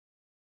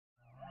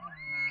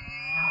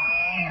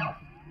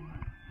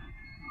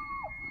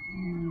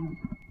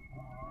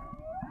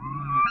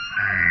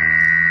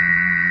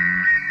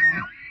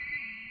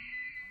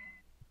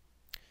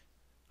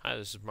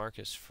this is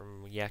Marcus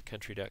from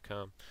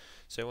yakcountry.com.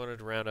 So I wanted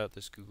to round out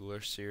this Google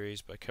Earth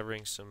series by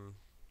covering some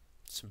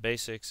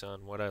basics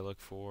on what I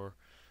look for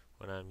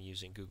when I'm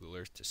using Google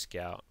Earth to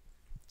scout.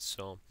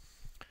 So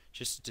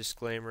just a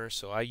disclaimer,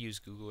 so I use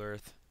Google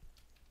Earth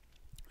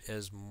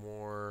as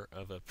more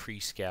of a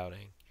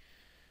pre-scouting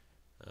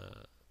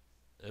uh,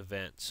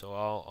 event. So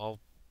I'll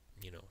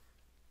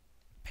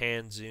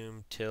pan,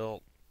 zoom,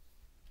 tilt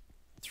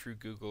through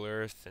Google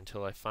Earth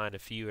until I find a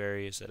few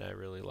areas that I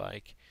really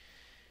like.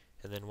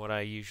 And then what I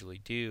usually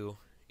do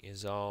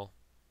is I'll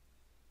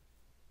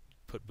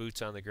put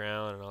boots on the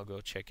ground and I'll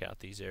go check out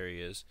these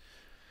areas,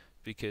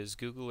 because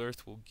Google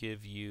Earth will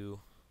give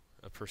you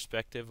a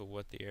perspective of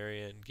what the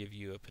area and give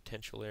you a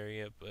potential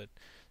area, but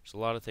there's a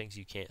lot of things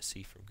you can't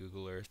see from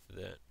Google Earth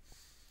that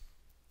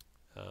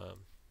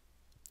um,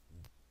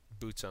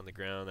 boots on the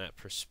ground, that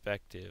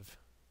perspective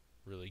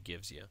really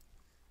gives you.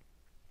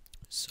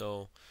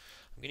 So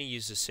I'm going to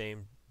use the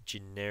same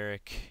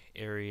generic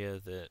area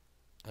that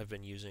I've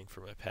been using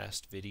for my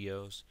past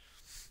videos,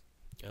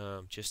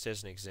 just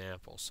as an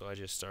example. So I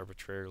just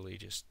arbitrarily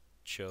just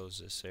chose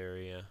this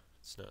area.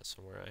 It's not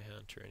somewhere I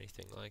hunt or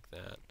anything like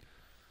that.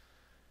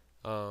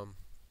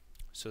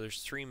 So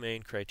there's three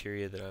main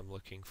criteria that I'm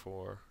looking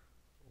for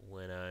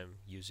when I'm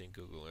using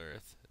Google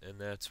Earth, and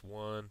that's: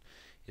 one,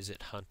 is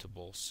it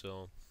huntable?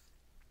 So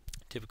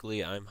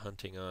typically I'm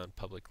hunting on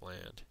public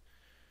land.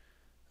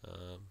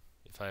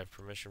 If I have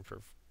permission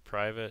for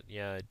private,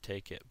 yeah, I'd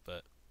take it,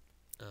 but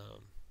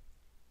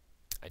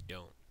I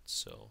don't.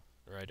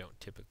 Or I don't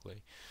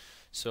typically.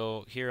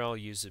 So here I'll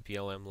use the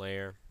BLM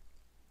layer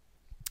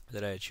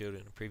that I had showed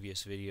in a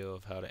previous video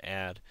of how to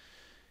add,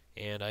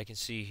 and I can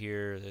see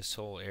here this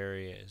whole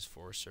area is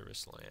Forest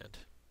Service land.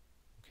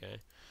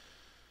 Okay.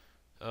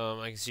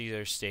 I can see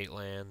there's state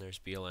land, there's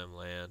BLM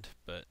land,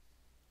 but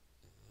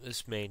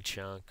this main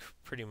chunk,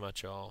 pretty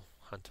much all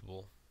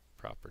huntable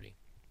property.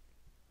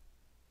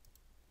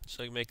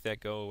 So I can make that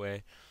go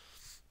away.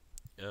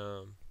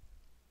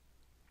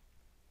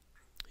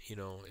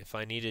 If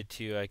I needed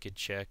to, I could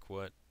check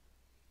what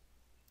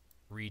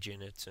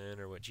region it's in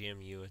or what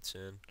GMU it's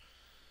in.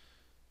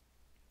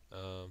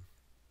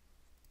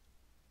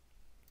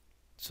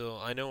 So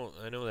I know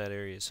that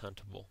area is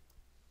huntable.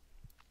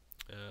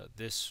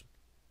 This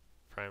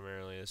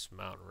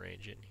mountain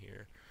range in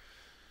here.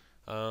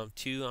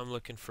 Two, I'm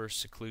looking for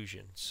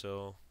seclusion.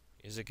 So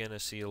is it going to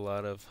see a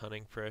lot of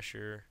hunting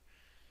pressure?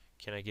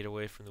 Can I get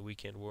away from the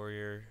weekend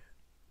warrior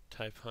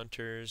type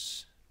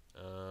hunters?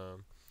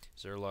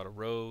 Is there a lot of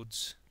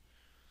roads?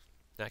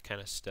 That kind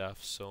of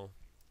stuff. So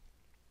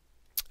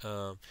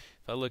if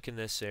I look in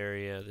this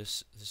area,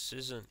 this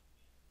isn't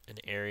an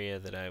area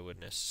that I would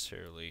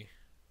necessarily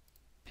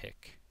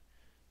pick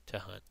to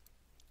hunt.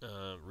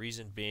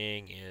 Reason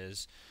being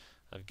is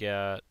I've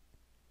got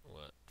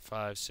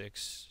 5,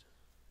 6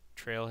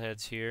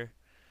 trailheads here.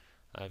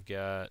 I've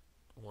got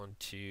 1,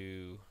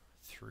 2,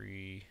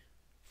 3,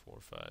 4,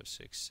 5,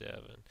 6,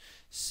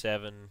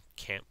 7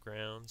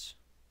 campgrounds.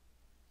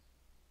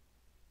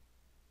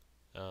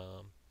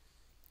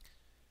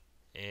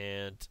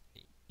 And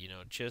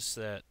just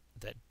that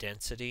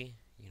density,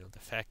 the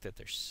fact that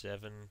there's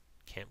 7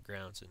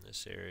 campgrounds in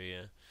this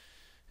area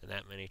and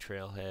that many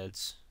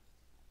trailheads,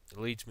 it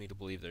leads me to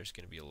believe there's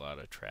going to be a lot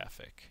of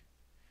traffic.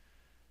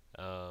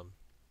 So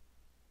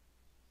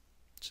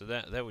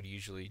that would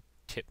usually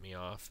tip me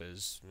off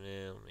as,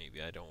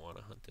 maybe I don't want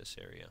to hunt this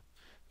area.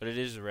 But it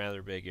is a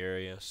rather big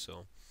area,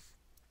 so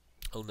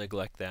I'll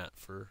neglect that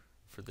for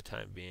the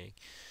time being.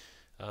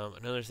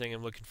 Another thing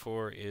I'm looking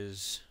for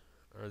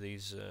are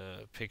these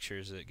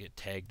pictures that get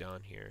tagged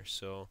on here.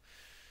 So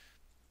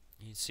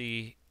you can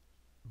see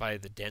by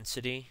the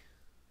density,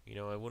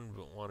 I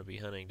wouldn't want to be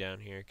hunting down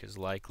here because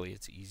likely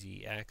it's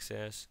easy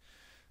access.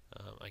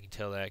 I can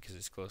tell that because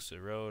it's close to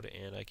the road,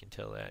 and I can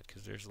tell that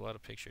because there's a lot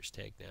of pictures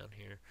tagged down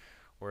here.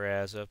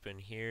 Whereas up in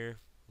here,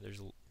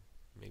 there's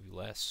maybe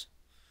less.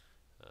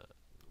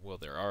 Well,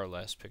 there are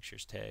less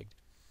pictures tagged,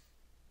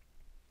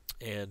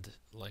 and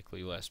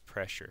likely less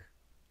pressure,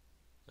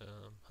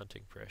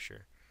 hunting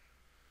pressure.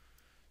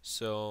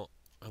 So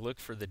I look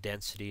for the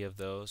density of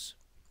those.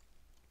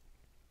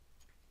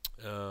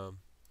 I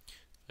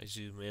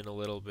zoom in a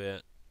little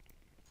bit.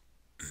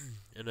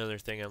 Another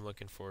thing I'm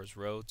looking for is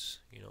roads.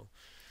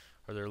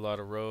 Are there a lot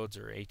of roads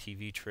or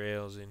ATV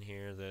trails in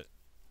here that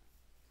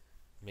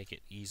make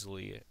it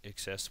easily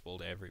accessible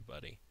to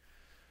everybody?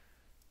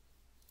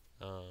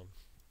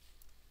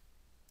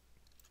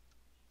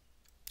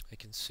 I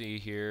can see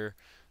here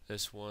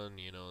this one,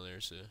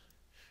 there's a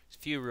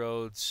few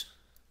roads,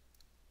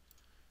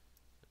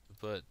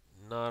 but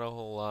not a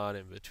whole lot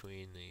in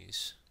between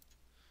these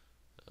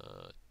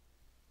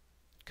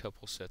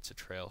couple sets of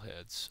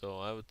trailheads. So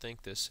I would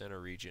think this center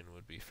region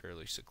would be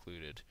fairly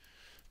secluded.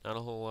 Not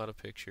a whole lot of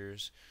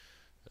pictures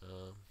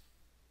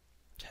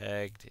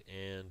tagged,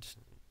 and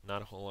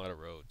not a whole lot of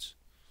roads.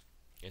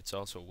 It's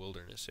also a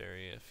wilderness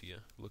area if you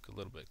look a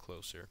little bit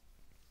closer.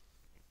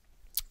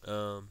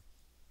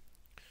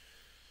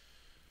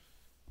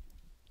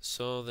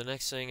 So the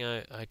next thing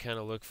I kind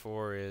of look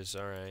for is,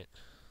 alright,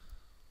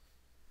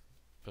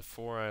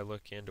 before I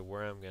look into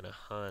where I'm going to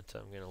hunt,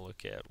 I'm going to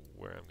look at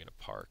where I'm going to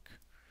park.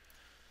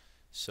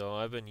 So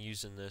I've been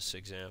using this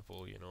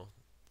example,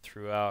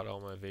 throughout all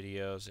my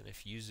videos, and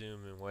if you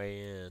zoom in way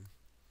in,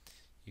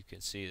 you can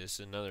see this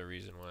is another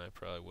reason why I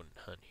probably wouldn't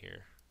hunt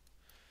here.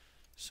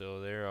 So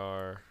there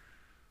are,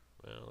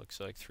 well, it looks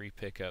like 3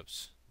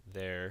 pickups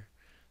there.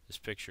 This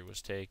picture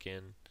was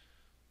taken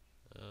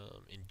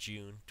in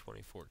June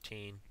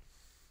 2014.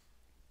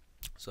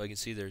 So I can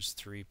see there's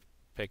 3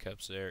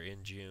 pickups there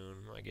in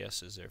June. My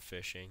guess is they're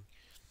fishing.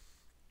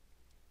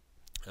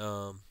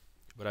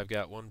 But I've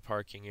got 1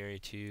 parking area,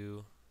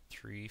 2,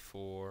 3,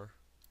 4,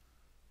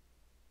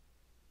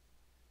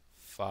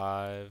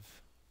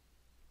 5,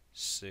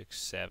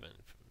 6, 7.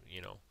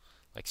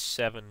 Like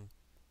 7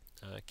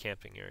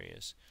 camping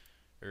areas,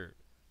 or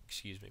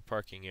excuse me,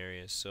 parking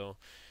areas. So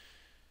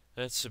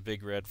that's a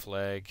big red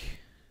flag.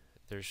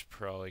 There's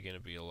probably going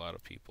to be a lot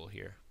of people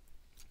here.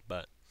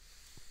 But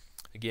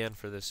again,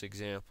 for this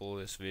example,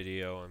 this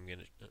video, I'm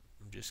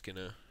just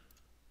gonna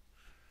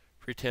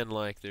pretend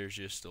like there's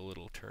just a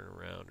little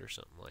turnaround or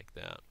something like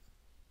that.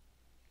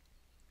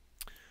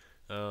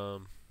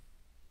 So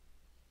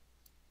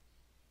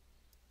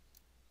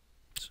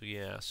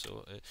yeah,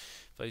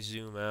 if I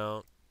zoom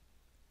out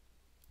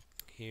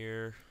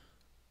here,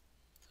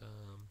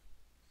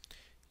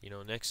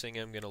 next thing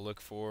I'm going to look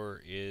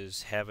for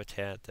is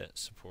habitat that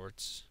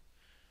supports,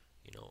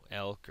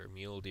 elk or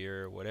mule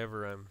deer or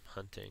whatever I'm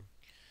hunting.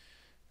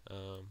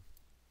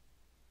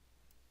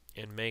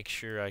 And make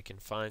sure I can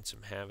find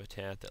some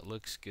habitat that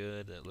looks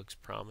good, that looks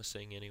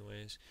promising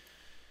anyways,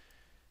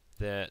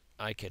 that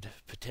I could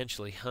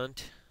potentially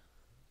hunt,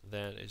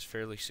 that is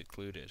fairly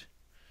secluded.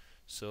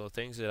 So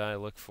things that I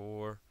look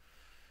for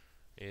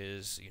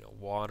is,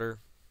 water,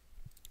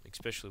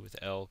 especially with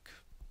elk.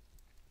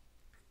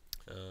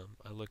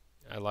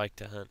 I like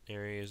to hunt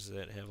areas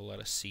that have a lot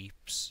of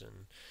seeps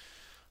and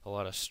a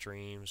lot of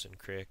streams and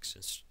creeks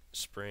and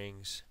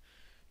springs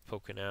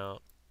poking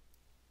out.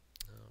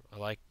 I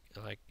like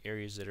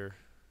areas that are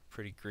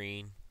pretty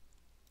green.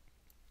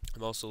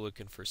 I'm also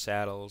looking for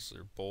saddles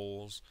or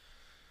bowls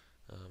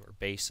or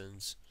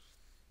basins.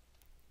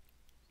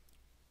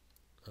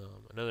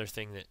 Another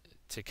thing that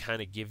to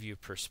kind of give you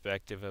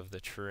perspective of the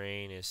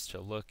terrain is to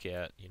look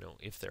at,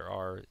 if there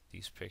are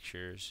these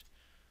pictures,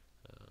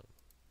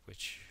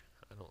 which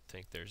I don't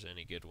think there's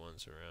any good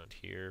ones around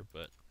here,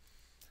 but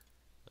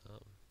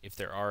if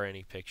there are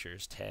any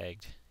pictures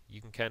tagged,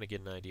 you can kind of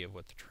get an idea of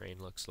what the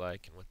terrain looks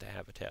like and what the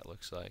habitat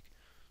looks like.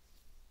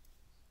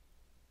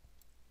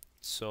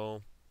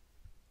 So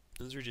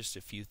those are just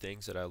a few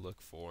things that I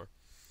look for.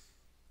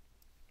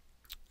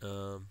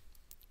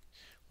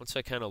 Once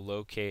I kind of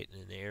locate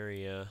an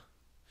area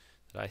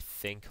that I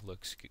think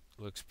looks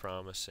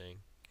promising,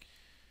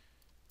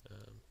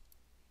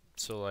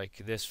 so like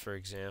this, for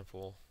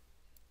example,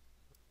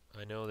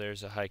 I know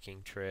there's a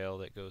hiking trail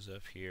that goes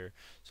up here.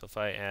 So if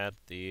I add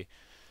the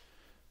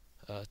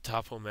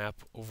topo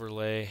map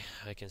overlay,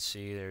 I can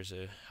see there's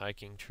a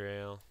hiking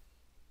trail.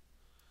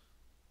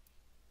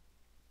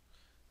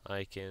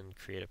 I can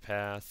create a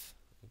path.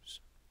 Oops.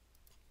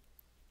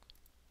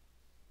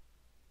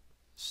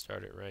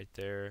 Start it right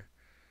there.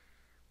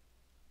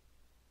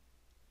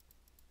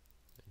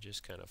 And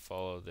just kind of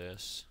follow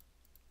this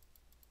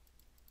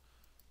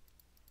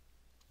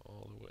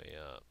all the way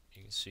up.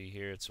 You can see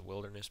here it's a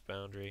wilderness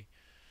boundary.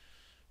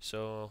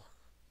 So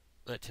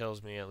that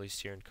tells me, at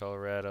least here in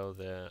Colorado,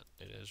 that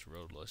it is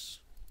roadless.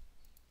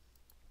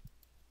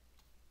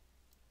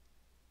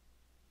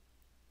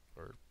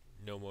 Or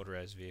no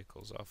motorized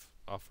vehicles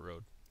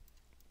off-road.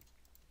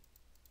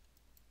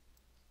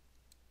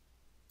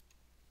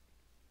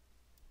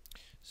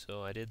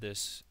 So I did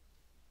this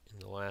in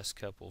the last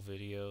couple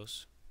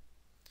videos,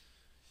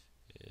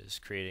 is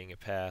creating a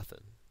path,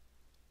 and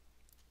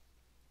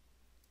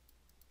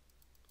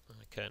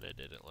I kind of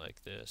did it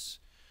like this.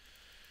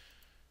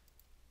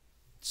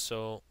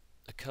 So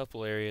a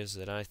couple areas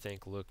that I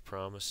think look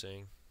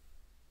promising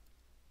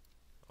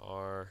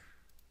are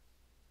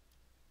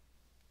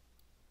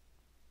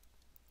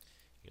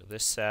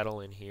this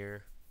saddle in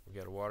here. We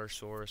got a water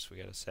source, we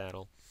got a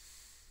saddle,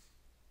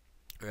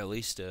 or at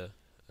least a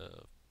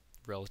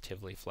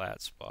relatively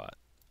flat spot.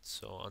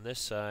 So on this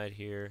side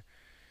here,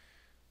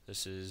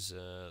 this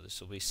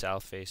will be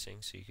south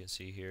facing, so you can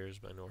see here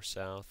is my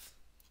north-south.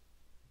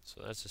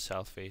 So that's a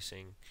south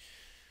facing,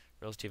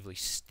 relatively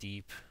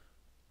steep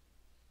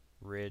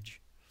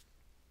ridge,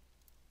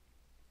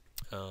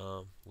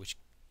 which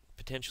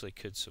potentially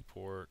could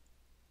support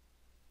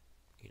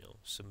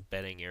some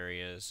bedding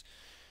areas.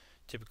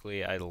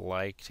 Typically I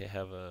like to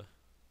have a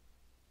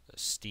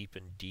steep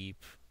and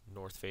deep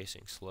north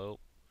facing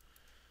slope,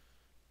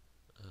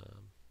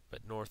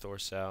 but north or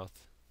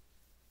south,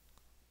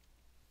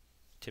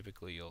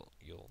 typically you'll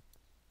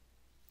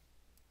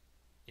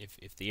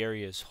if the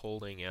area is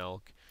holding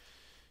elk,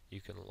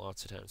 you can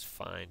lots of times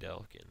find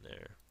elk in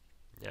there.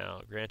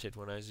 Now granted,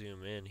 when I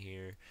zoom in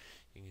here,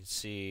 you can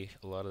see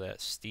a lot of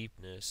that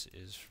steepness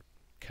is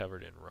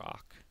covered in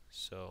rock.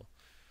 So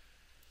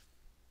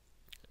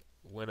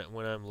when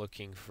I'm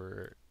looking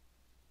for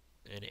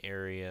an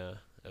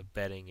area, a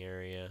bedding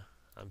area,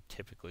 I'm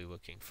typically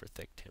looking for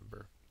thick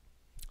timber,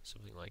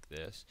 something like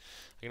this.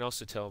 I can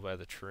also tell by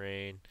the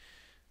terrain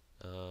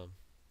um,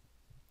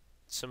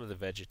 some of the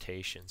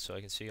vegetation. So I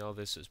can see all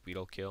this is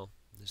beetle kill,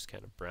 this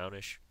kind of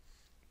brownish.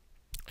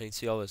 I can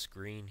see all this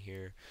green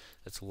here.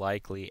 That's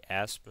likely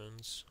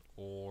aspens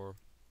or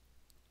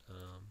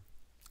um,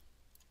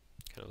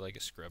 kind of like a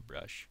scrub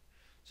brush.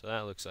 So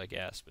that looks like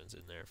aspens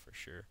in there for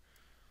sure.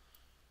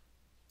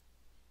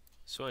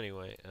 So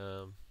anyway,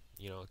 a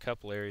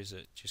couple areas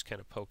that just kind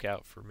of poke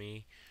out for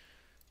me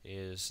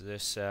is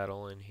this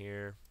saddle in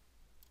here.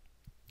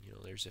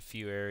 There's a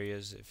few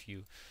areas, if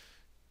you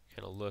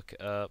kind of look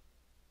up,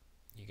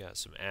 you got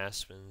some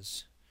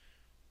aspens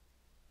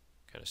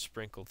kind of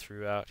sprinkled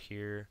throughout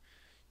here.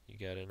 You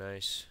got a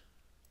nice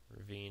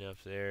ravine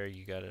up there.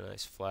 You got a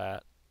nice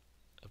flat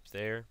up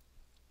there.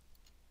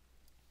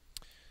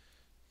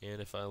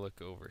 And if I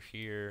look over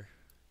here,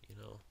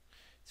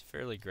 it's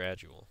fairly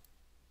gradual.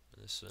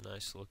 This is a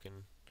nice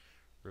looking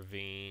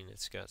ravine.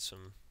 It's got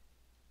some,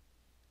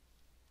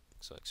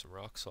 looks like some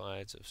rock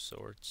slides of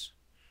sorts,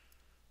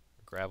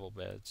 gravel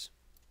beds.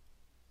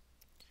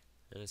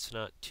 And it's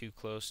not too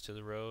close to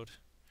the road.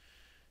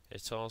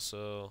 It's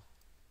also,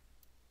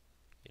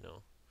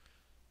 a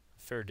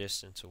fair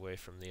distance away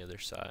from the other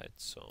side.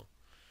 So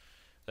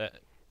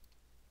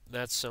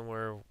that's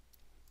somewhere,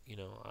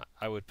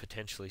 I would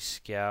potentially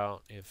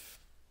scout if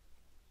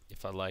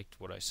I liked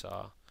what I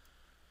saw.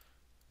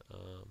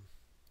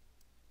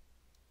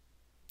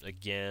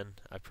 Again,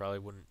 I probably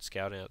wouldn't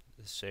scout out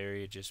this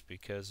area just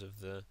because of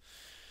the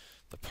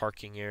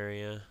parking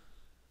area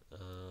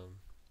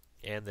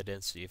and the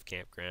density of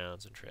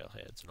campgrounds and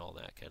trailheads and all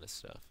that kind of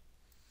stuff.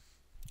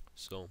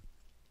 So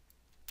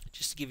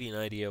just to give you an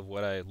idea of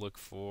what I look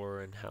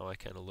for and how I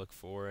kind of look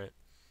for it.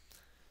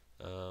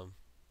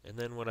 And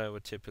then what I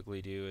would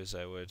typically do is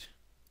I would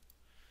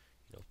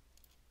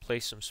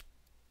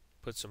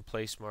put some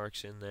place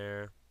marks in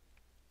there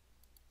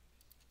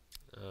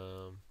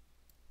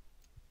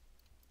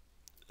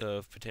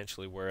of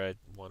potentially where I'd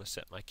want to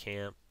set my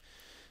camp,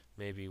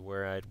 maybe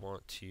where I'd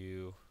want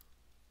to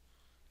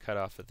cut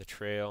off at the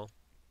trail.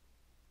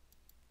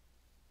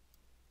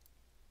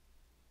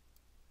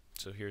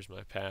 So here's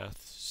my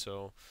path.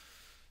 So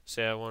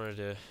say I wanted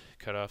to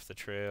cut off the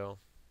trail,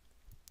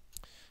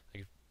 I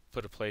could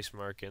put a place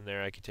mark in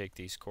there. I could take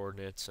these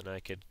coordinates and I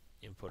could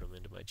input them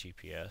into my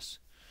GPS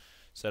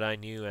so that I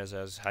knew as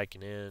I was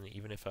hiking in,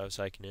 even if I was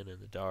hiking in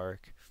the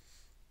dark,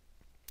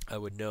 I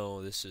would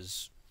know this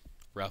is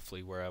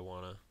roughly where I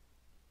want to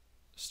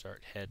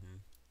start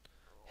heading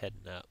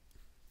up.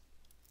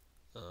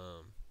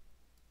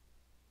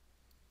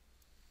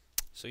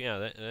 So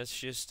yeah, that's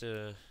just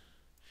a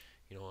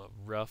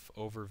rough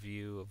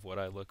overview of what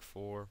I look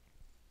for.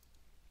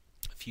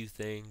 A few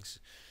things.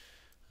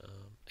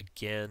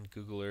 Again,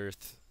 Google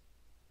Earth,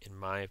 in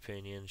my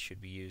opinion, should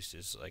be used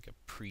as like a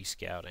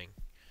pre-scouting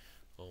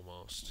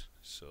almost.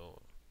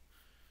 So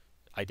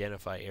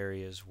identify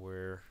areas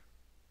where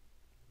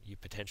you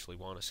potentially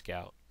want to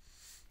scout.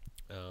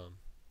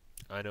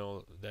 I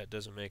know that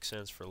doesn't make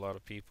sense for a lot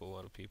of people. A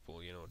lot of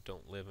people,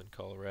 don't live in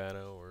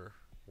Colorado or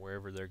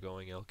wherever they're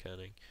going elk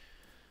hunting.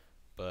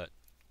 But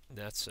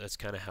that's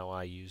kind of how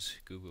I use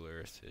Google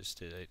Earth, is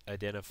to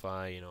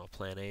identify, a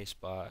plan A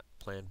spot,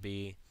 plan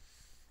B,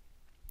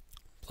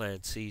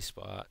 plan C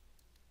spot,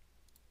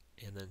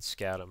 and then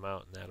scout them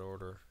out in that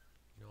order.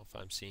 If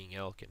I'm seeing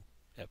elk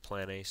at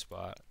plan A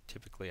spot,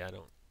 typically I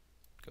don't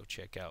go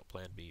check out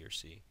plan B or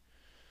C.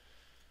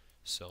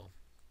 So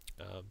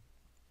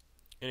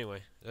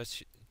anyway,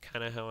 that's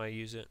kind of how I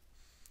use it.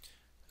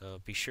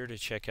 Be sure to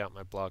check out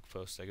my blog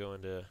post. I go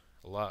into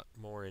a lot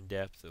more in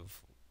depth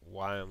of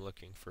why I'm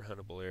looking for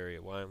huntable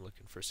area, why I'm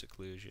looking for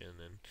seclusion,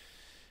 and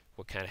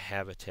what kind of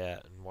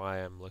habitat, and why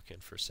I'm looking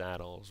for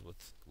saddles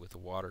with a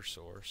water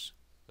source,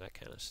 that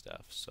kind of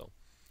stuff. So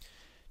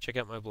check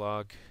out my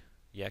blog,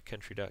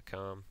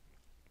 yakcountry.com.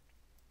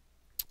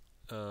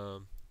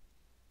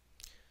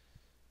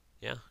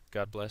 Yeah,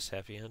 God bless,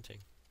 happy hunting.